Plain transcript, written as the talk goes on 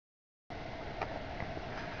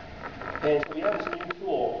And so we have this new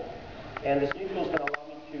tool, and this new tool is going to allow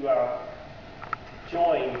me to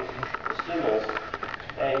join the symbols.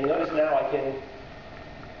 And you notice now I can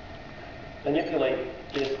manipulate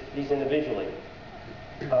these individually.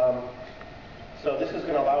 So this is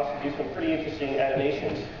going to allow us to do some pretty interesting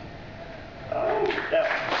animations.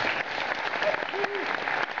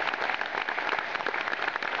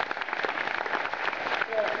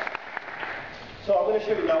 So I'm going to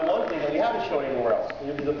show you now one thing that we haven't shown anywhere else.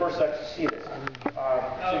 You'll be the first to see this. So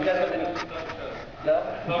you guys have any? No?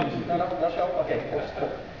 No show? Okay.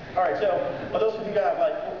 All right. So for those of you who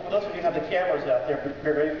have the cameras out there,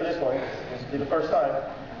 get ready for this one. This will be the first time.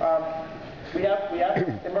 We have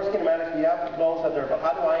in Merge Kinematics, we have goals out there, but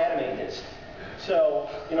how do I animate this? So,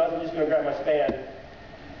 I'm just going to grab my span.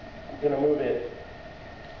 I'm going to move it.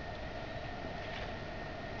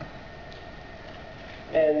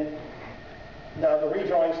 And now the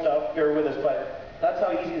redrawing stuff, bear with us, but that's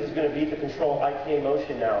how easy this is going to be to control IK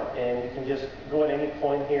motion now. And you can just go at any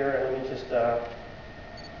point here, and let me just,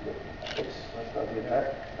 oops, let's not do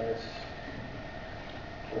that. Let's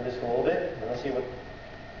move this a little bit, and let's see what.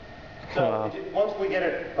 So once we get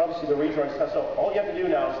it, obviously the redrawing stuff, so all you have to do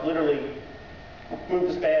now is literally move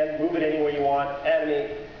the span, move it any way you want,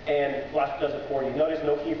 animate, and Flash does it for you. Notice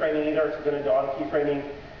no keyframing either, it's going to do auto keyframing.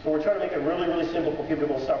 So we're trying to make it really, really simple for people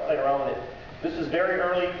to start playing around with it. This is very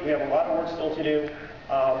early, we have a lot of work still to do,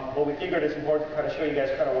 but we figured it's important to kind of show you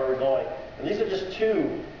guys kind of where we're going. And these are just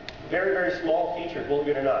two very, very small features, believe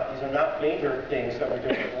it or not. These are not major things that we're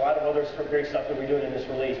doing. There's a lot of other great stuff that we're doing in this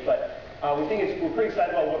release, but we think we're pretty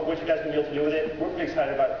excited about what you guys are going to be able to do with it. We're pretty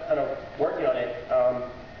excited about kind of working on it.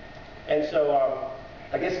 And so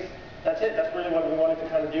I guess that's it. That's really what we wanted to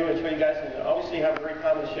kind of do and show you guys, and obviously have a great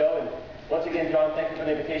time on the show. And once again, John, thank you for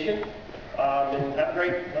the invitation. And have a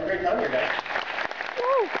great time here, guys.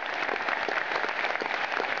 Woo!